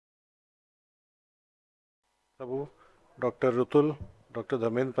Tabu, Dr. Rutul, Dr.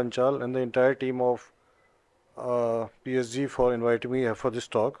 Dharmendra Panchal, and the entire team of PSG for inviting me for this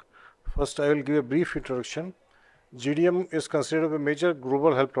talk. First, I will give a brief introduction. GDM is considered a major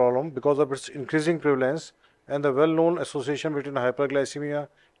global health problem because of its increasing prevalence and the well-known association between hyperglycemia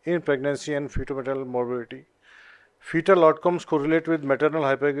in pregnancy and fetal morbidity. Fetal outcomes correlate with maternal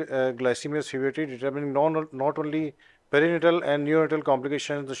hyperglycemia severity, determining not only perinatal and neonatal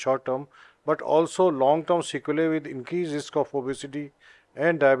complications in the short term, but also long-term sequelae with increased risk of obesity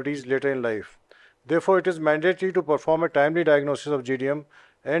and diabetes later in life. Therefore, it is mandatory to perform a timely diagnosis of GDM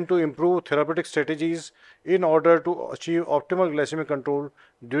and to improve therapeutic strategies in order to achieve optimal glycemic control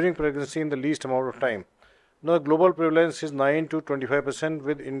during pregnancy in the least amount of time. Now, global prevalence is 9 to 25%,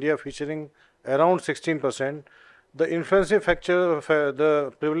 with India featuring around 16%. The influencing factor,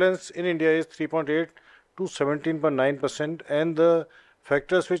 the prevalence in India is 3.8 to 17.9%, and the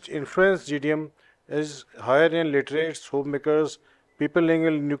factors which influence GDM is higher in literates, homemakers, people living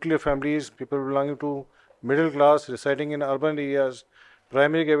in nuclear families, people belonging to middle class, residing in urban areas,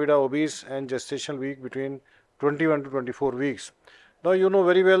 primary gravida, obese, and gestational week between 21 to 24 weeks. Now you know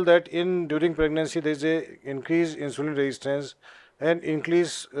very well that during pregnancy there is a increased insulin resistance and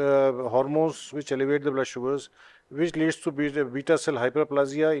increased hormones which elevate the blood sugars, which leads to beta cell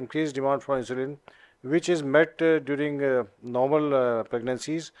hyperplasia, increased demand for insulin, which is met during normal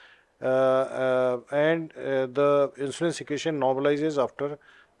pregnancies, and the insulin secretion normalizes after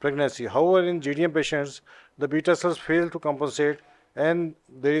pregnancy. However, in GDM patients, the beta cells fail to compensate, and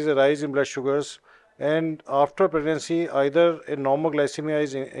there is a rise in blood sugars. And after pregnancy, either a normal glycemia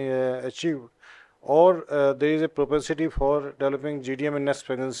is achieved, or there is a propensity for developing GDM in next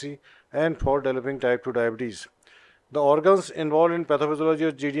pregnancy and for developing type 2 diabetes. The organs involved in pathophysiology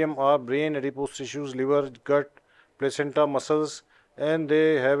of GDM are brain, adipose tissues, liver, gut, placenta, muscles, and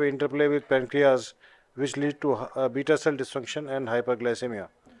they have interplay with pancreas, which lead to beta cell dysfunction and hyperglycemia.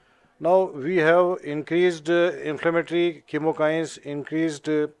 Now we have increased inflammatory chemokines, increased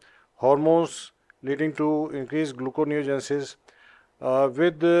hormones leading to increased gluconeogenesis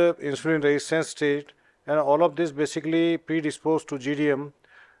with the insulin resistance state, and all of this basically predisposed to GDM.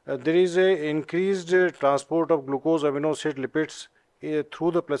 There is a increased transport of glucose, amino acid, lipids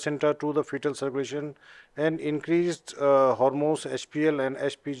through the placenta to the fetal circulation, and increased hormones HPL and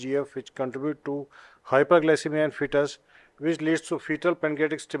HPGF, which contribute to hyperglycemia in fetus, which leads to fetal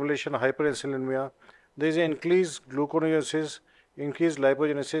pancreatic stimulation, hyperinsulinemia. There is an increased gluconeogenesis, increased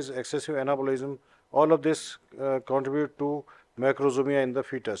lipogenesis, excessive anabolism. All of this contribute to macrosomia in the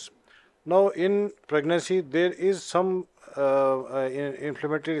fetus. Now, in pregnancy, there is some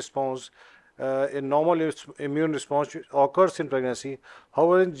inflammatory response, a normal immune response which occurs in pregnancy.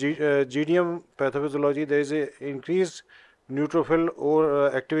 However, in GDM pathophysiology, there is an increased neutrophil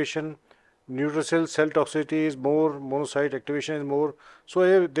or activation. Neutrophil cell toxicity is more, monocyte activation is more.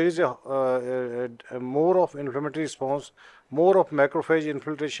 So there is a more of inflammatory response, more of macrophage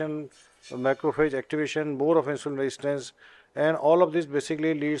infiltration, macrophage activation, more of insulin resistance, and all of this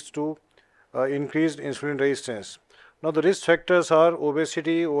basically leads to increased insulin resistance. Now the risk factors are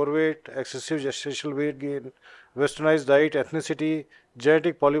obesity, overweight, excessive gestational weight gain, westernized diet, ethnicity,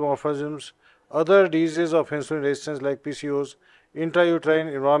 genetic polymorphisms, other diseases of insulin resistance like PCOS,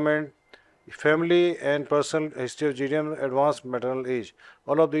 intrauterine environment, family and personal history of GDM, advanced maternal age.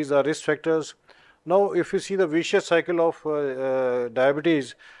 All of these are risk factors. Now, if you see the vicious cycle of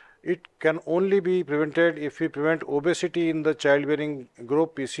diabetes, it can only be prevented if we prevent obesity in the childbearing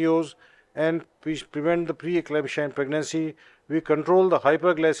group, PCOS, and we prevent the pre-eclampsia in pregnancy. We control the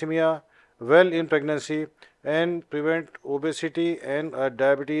hyperglycemia well in pregnancy and prevent obesity and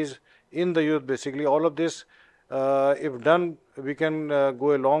diabetes in the youth. Basically, all of this, if done, we can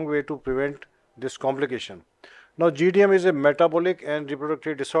go a long way to prevent this complication. Now, GDM is a metabolic and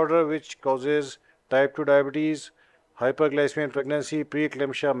reproductive disorder which causes type 2 diabetes, hyperglycemia in pregnancy,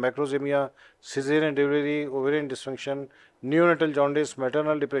 preeclampsia, macrosomia, cesarean delivery, ovarian dysfunction, neonatal jaundice,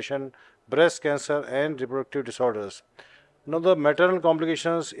 maternal depression, breast cancer, and reproductive disorders. Now, the maternal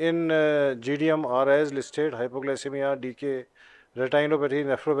complications in GDM are as listed: hypoglycemia, decay, retinopathy,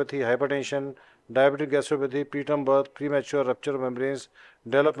 nephropathy, hypertension, diabetic gastropathy, preterm birth, premature rupture of membranes,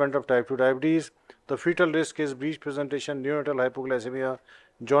 development of type 2 diabetes. The fetal risk is breech presentation, neonatal hypoglycemia,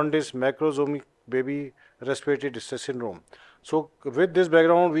 jaundice, macrosomic baby respiratory distress syndrome. So, with this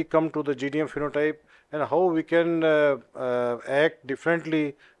background, we come to the GDM phenotype and how we can act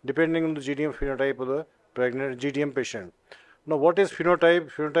differently depending on the GDM phenotype of the pregnant GDM patient. Now, what is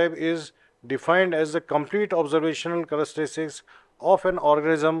phenotype? Phenotype is defined as the complete observational characteristics of an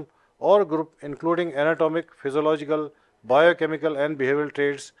organism or group, including anatomic, physiological, biochemical and behavioral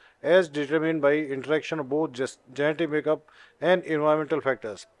traits as determined by interaction of both genetic makeup and environmental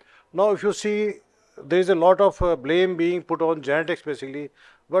factors. Now, if you see, there is a lot of blame being put on genetics basically,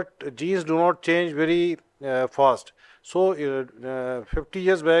 but genes do not change very fast. So, 50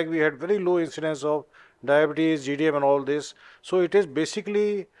 years back, we had very low incidence of diabetes, GDM, and all this. So, it is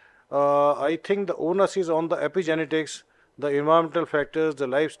basically, I think, the onus is on the epigenetics, the environmental factors, the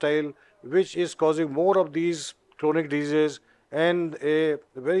lifestyle, which is causing more of these chronic diseases and a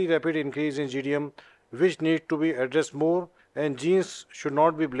very rapid increase in GDM, which need to be addressed more, and genes should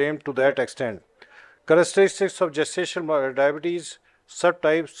not be blamed to that extent. Characteristics of gestational diabetes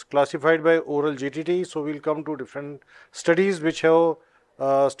subtypes classified by oral GTT. So we'll come to different studies which have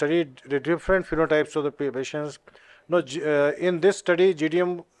studied the different phenotypes of the patients. Now, in this study,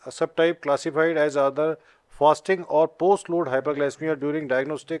 GDM subtype classified as either fasting or post-load hyperglycemia during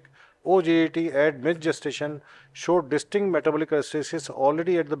diagnostic OGDT at mid-gestation showed distinct metabolic characteristics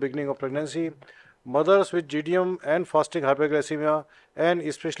already at the beginning of pregnancy. Mothers with GDM and fasting hyperglycemia, and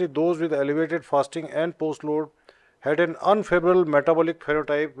especially those with elevated fasting and post-load, had an unfavorable metabolic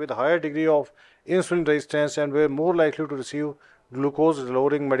phenotype with higher degree of insulin resistance and were more likely to receive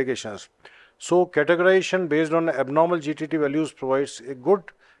glucose-lowering medications. So, categorization based on abnormal GTT values provides a good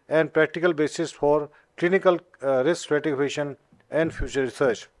and practical basis for clinical risk stratification and future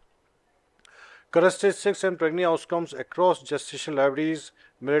research. Characteristics and pregnancy outcomes across gestational diabetes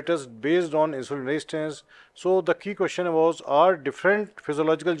mellitus based on insulin resistance. So the key question was, are different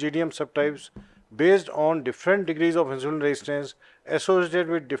physiological GDM subtypes based on different degrees of insulin resistance associated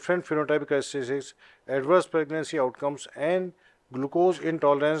with different phenotypic characteristics, adverse pregnancy outcomes, and glucose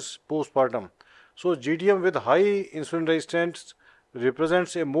intolerance postpartum. So GDM with high insulin resistance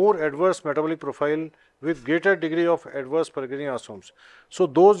represents a more adverse metabolic profile with greater degree of adverse pregnancy outcomes. So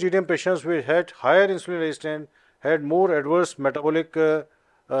those GDM patients who had higher insulin resistance had more adverse metabolic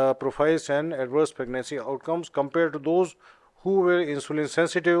profiles and adverse pregnancy outcomes compared to those who were insulin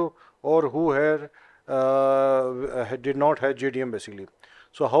sensitive or who did not have GDM basically.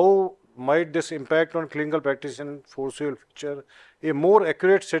 So how might this impact on clinical practice in foreseeable future? A more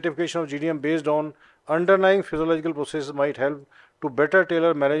accurate certification of GDM based on underlying physiological processes might help to better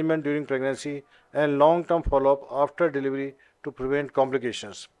tailor management during pregnancy and long-term follow-up after delivery to prevent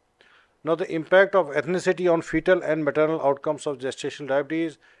complications. Now, the impact of ethnicity on fetal and maternal outcomes of gestational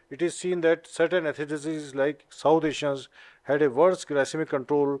diabetes. It is seen that certain ethnicities like South Asians had a worse glycemic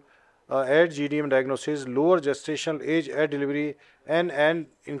control at GDM diagnosis, lower gestational age at delivery, and an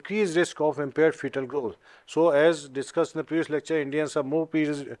increased risk of impaired fetal growth. So, as discussed in the previous lecture, Indians are more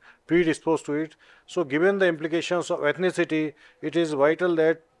predisposed to it. So, given the implications of ethnicity, it is vital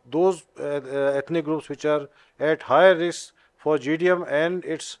that those ethnic groups which are at higher risk for GDM and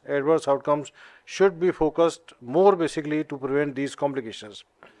its adverse outcomes should be focused more basically to prevent these complications.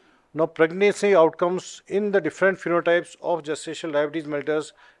 Now, pregnancy outcomes in the different phenotypes of gestational diabetes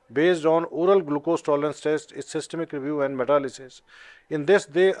mellitus based on oral glucose tolerance test, its systemic review and meta-analysis. In this,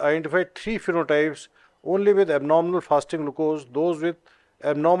 they identified three phenotypes only with abnormal fasting glucose, those with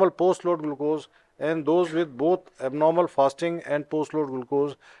abnormal post-load glucose, and those with both abnormal fasting and post-load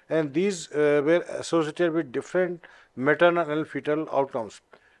glucose, and these were associated with different maternal and fetal outcomes.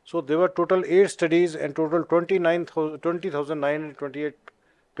 So there were total 8 studies and total 20,928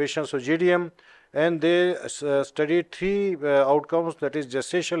 patients with GDM, and they studied three outcomes, that is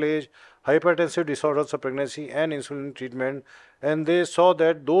gestational age, hypertensive disorders of pregnancy, and insulin treatment. And they saw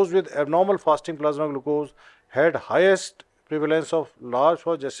that those with abnormal fasting plasma glucose had highest prevalence of large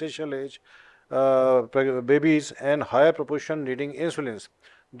for gestational age babies and higher proportion needing insulins.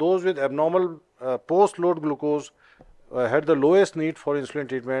 Those with abnormal post-load glucose had the lowest need for insulin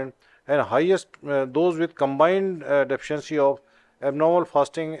treatment, and highest those with combined deficiency of abnormal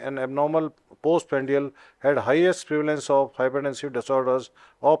fasting and abnormal postprandial had highest prevalence of hypertensive disorders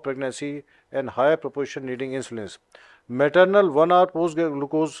of pregnancy and higher proportion needing insulins. Maternal 1 hour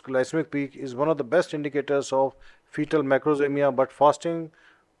post-glucose glycemic peak is one of the best indicators of fetal macrosemia, but fasting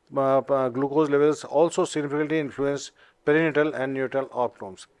glucose levels also significantly influence perinatal and neonatal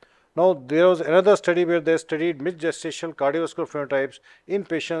outcomes. Now, there was another study where they studied mid-gestational cardiovascular phenotypes in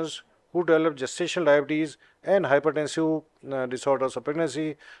patients who developed gestational diabetes and hypertensive disorders of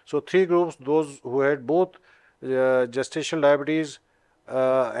pregnancy. So, three groups: those who had both gestational diabetes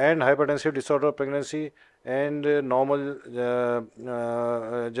and hypertensive disorder of pregnancy and normal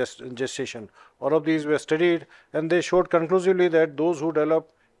gestation. All of these were studied, and they showed conclusively that those who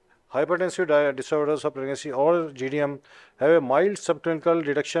develop hypertensive disorders of pregnancy or GDM have a mild subclinical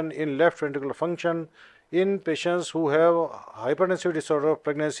reduction in left ventricular function. In patients who have hypertensive disorder of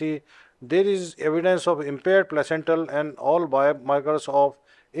pregnancy, there is evidence of impaired placental and all biomarkers of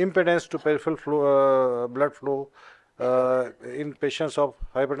impedance to peripheral blood flow in patients of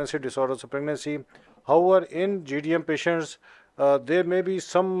hypertensive disorders of pregnancy. However, in GDM patients, there may be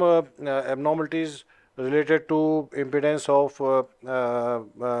some abnormalities related to impedance of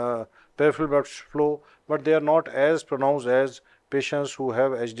peripheral blood flow, but they are not as pronounced as patients who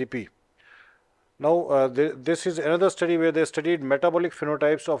have HDP. Now, this is another study where they studied metabolic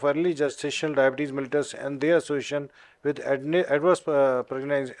phenotypes of early gestational diabetes mellitus and their association with adverse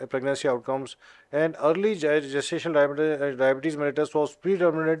pregnancy outcomes. And early gestational diabetes mellitus was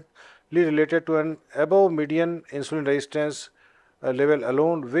predominantly related to an above median insulin resistance level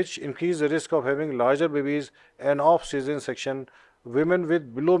alone, which increase the risk of having larger babies and off cesarean section. Women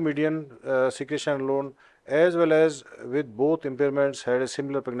with below median secretion alone, as well as with both impairments, had a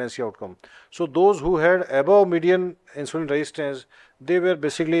similar pregnancy outcome. So those who had above median insulin resistance, they were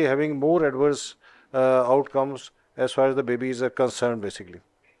basically having more adverse outcomes as far as the babies are concerned, basically.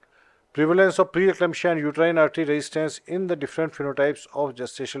 Prevalence of preeclampsia and uterine artery resistance in the different phenotypes of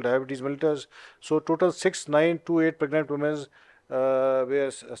gestational diabetes mellitus. So total 6928 pregnant women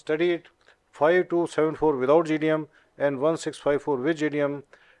were studied, 5274 without GDM and 1654 with GDM,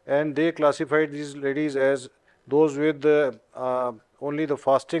 and they classified these ladies as those with only the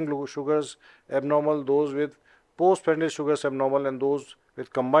fasting sugars abnormal, those with postprandial sugars abnormal, and those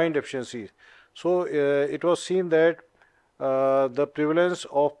with combined deficiencies. So it was seen that the prevalence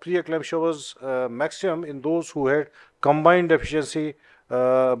of preeclampsia was maximum in those who had combined deficiency,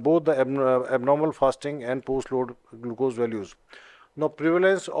 both the abnormal fasting and post-load glucose values. Now,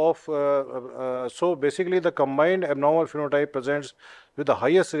 prevalence of, so basically the combined abnormal phenotype presents with the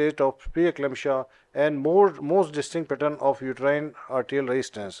highest rate of preeclampsia and most distinct pattern of uterine arterial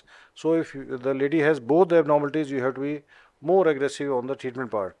resistance. So, if the lady has both the abnormalities, you have to be more aggressive on the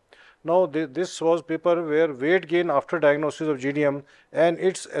treatment part. Now, this was paper where weight gain after diagnosis of GDM and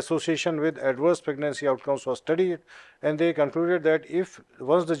its association with adverse pregnancy outcomes was studied, and they concluded that if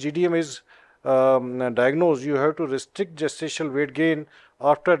once the GDM is diagnosed, you have to restrict gestational weight gain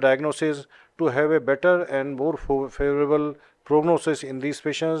after diagnosis to have a better and more favorable prognosis in these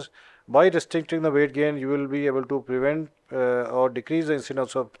patients. By restricting the weight gain, you will be able to prevent or decrease the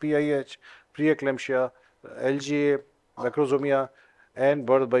incidence of PIH, preeclampsia, LGA, macrosomia, and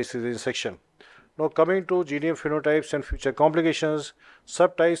birth by cesarean section. Now, coming to GDM phenotypes and future complications,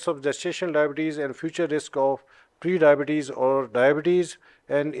 subtypes of gestational diabetes and future risk of pre-diabetes or diabetes.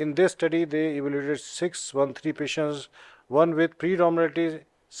 And in this study, they evaluated 613 patients, one with predominantly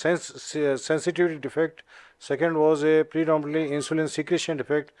sensitivity defect, second was a predominantly insulin secretion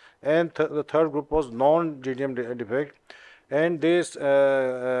defect, and the third group was non-GDM defect. And they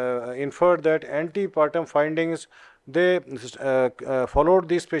inferred that antepartum findings, they followed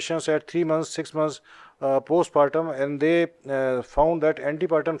these patients at 3 months, 6 months postpartum, and they found that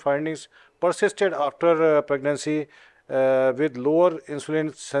antepartum findings persisted after pregnancy with lower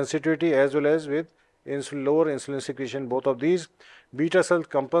insulin sensitivity as well as with lower insulin secretion, both of these. Beta cell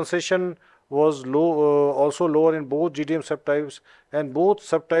compensation was low, also lower in both GDM subtypes, and both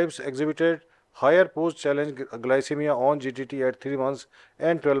subtypes exhibited higher post-challenge glycemia on GTT at 3 months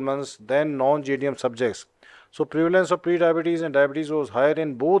and 12 months than non-GDM subjects. So prevalence of prediabetes and diabetes was higher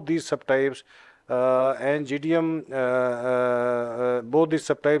in both these subtypes, and GDM, both these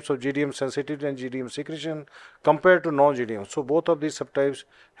subtypes of GDM sensitivity and GDM secretion compared to non-GDM. So both of these subtypes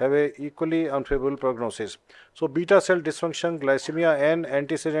have a equally unfavorable prognosis. So beta cell dysfunction, glycemia, and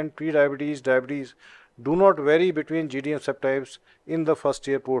antecedent prediabetes, diabetes do not vary between GDM subtypes in the first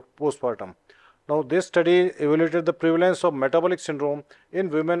year postpartum. Now, this study evaluated the prevalence of metabolic syndrome in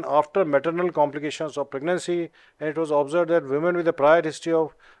women after maternal complications of pregnancy, and it was observed that women with a prior history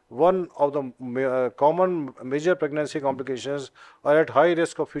of one of the common major pregnancy complications are at high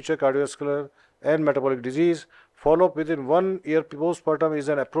risk of future cardiovascular and metabolic disease. Follow-up within 1 year postpartum is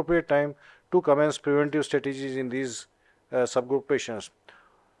an appropriate time to commence preventive strategies in these subgroup patients.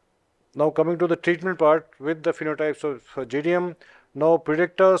 Now, coming to the treatment part with the phenotypes of GDM. Now,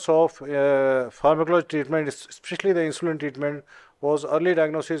 predictors of pharmacology treatment, especially the insulin treatment, was early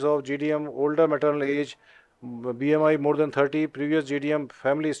diagnosis of GDM, older maternal age, BMI more than 30, previous GDM,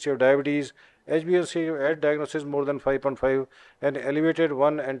 family history of diabetes, HbA1c at diagnosis more than 5.5, and elevated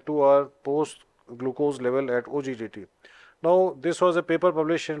 1 and 2 hour post-glucose level at OGTT. Now, this was a paper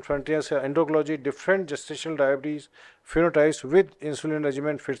published in Frontiers Endocrinology, different gestational diabetes phenotypes with insulin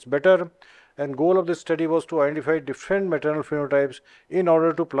regimen fits better. And goal of this study was to identify different maternal phenotypes in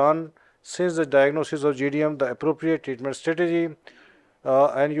order to plan, since the diagnosis of GDM, the appropriate treatment strategy.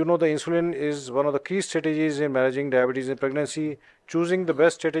 And you know the insulin is one of the key strategies in managing diabetes in pregnancy. Choosing the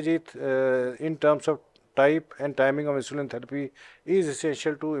best strategy in terms of type and timing of insulin therapy is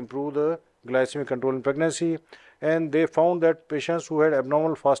essential to improve the glycemic control in pregnancy. And they found that patients who had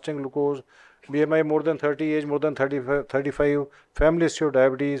abnormal fasting glucose, BMI more than 30, age more than 35, family history of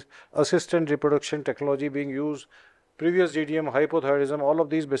diabetes, assisted reproduction technology being used, previous GDM, hypothyroidism, all of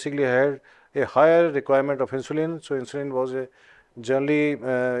these basically had a higher requirement of insulin. So insulin was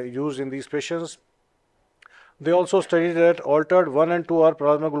generally used in these patients. They also studied that altered 1 and 2 hour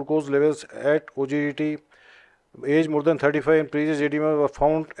plasma glucose levels at OGDT, age more than 35 and previous GDM were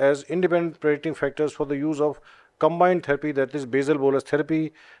found as independent predicting factors for the use of combined therapy, that is basal bolus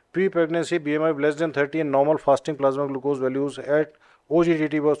therapy. Pre-pregnancy BMI of less than 30 and normal fasting plasma glucose values at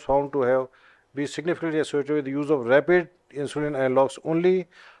OGDT was found to have be significantly associated with the use of rapid insulin analogs only.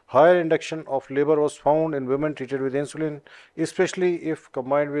 Higher induction of labor was found in women treated with insulin, especially if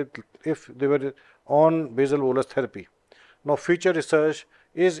combined with if they were on basal bolus therapy. Now, future research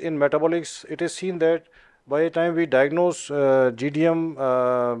is in metabolics. It is seen that by the time we diagnose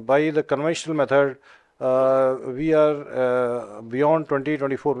GDM by the conventional method, we are beyond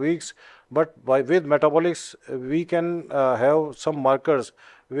 20-24 weeks. But with metabolics, we can have some markers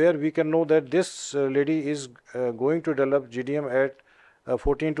where we can know that this lady is going to develop GDM at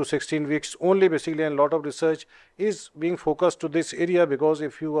 14 to 16 weeks only, basically, and a lot of research is being focused to this area, because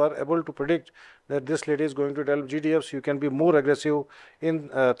if you are able to predict that this lady is going to develop GDFs, you can be more aggressive in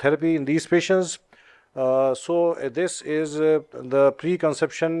therapy in these patients. This is the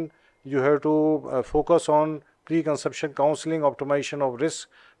preconception. You have to focus on preconception counseling, optimization of risk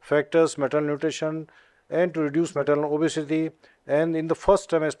factors, maternal nutrition, and to reduce maternal obesity. And in the first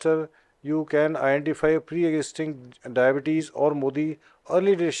trimester, you can identify pre-existing diabetes or MODI,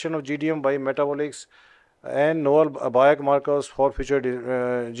 early detection of GDM by metabolics and novel biomarkers for future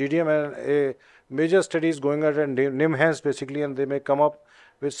GDM. And a major study is going on at NIMHANS basically, and they may come up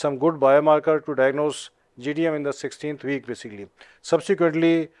with some good biomarker to diagnose GDM in the 16th week basically.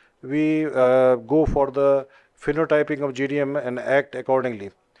 Subsequently, we go for the phenotyping of GDM and act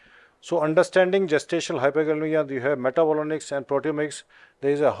accordingly. So understanding gestational hyperglycemia, you have metabolonics and proteomics.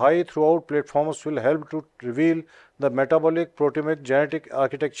 There is a high throughput platforms will help to reveal the metabolic, proteomic, genetic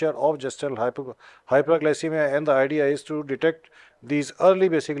architecture of gestational hyperglycemia, and the idea is to detect these early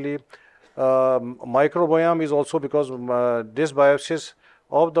basically. Microbiome is also, because dysbiosis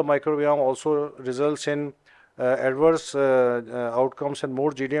of the microbiome also results in adverse outcomes and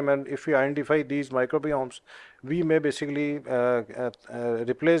more GDM, and if we identify these microbiomes, we may basically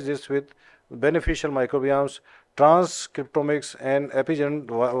replace this with beneficial microbiomes. Transcriptomics and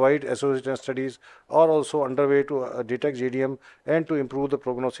epigenetic-wide association studies are also underway to detect GDM and to improve the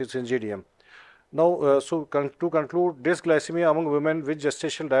prognosis in GDM. Now, to conclude, dysglycemia among women with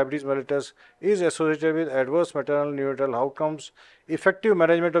gestational diabetes mellitus is associated with adverse maternal neonatal outcomes. Effective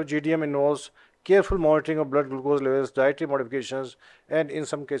management of GDM involves careful monitoring of blood glucose levels, dietary modifications, and in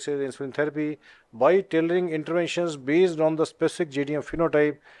some cases insulin therapy. By tailoring interventions based on the specific GDM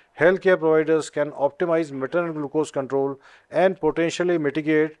phenotype, healthcare providers can optimize maternal glucose control and potentially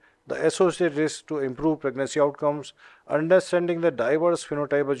mitigate the associated risks to improve pregnancy outcomes. Understanding the diverse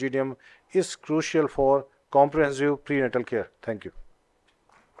phenotype of GDM is crucial for comprehensive prenatal care. Thank you.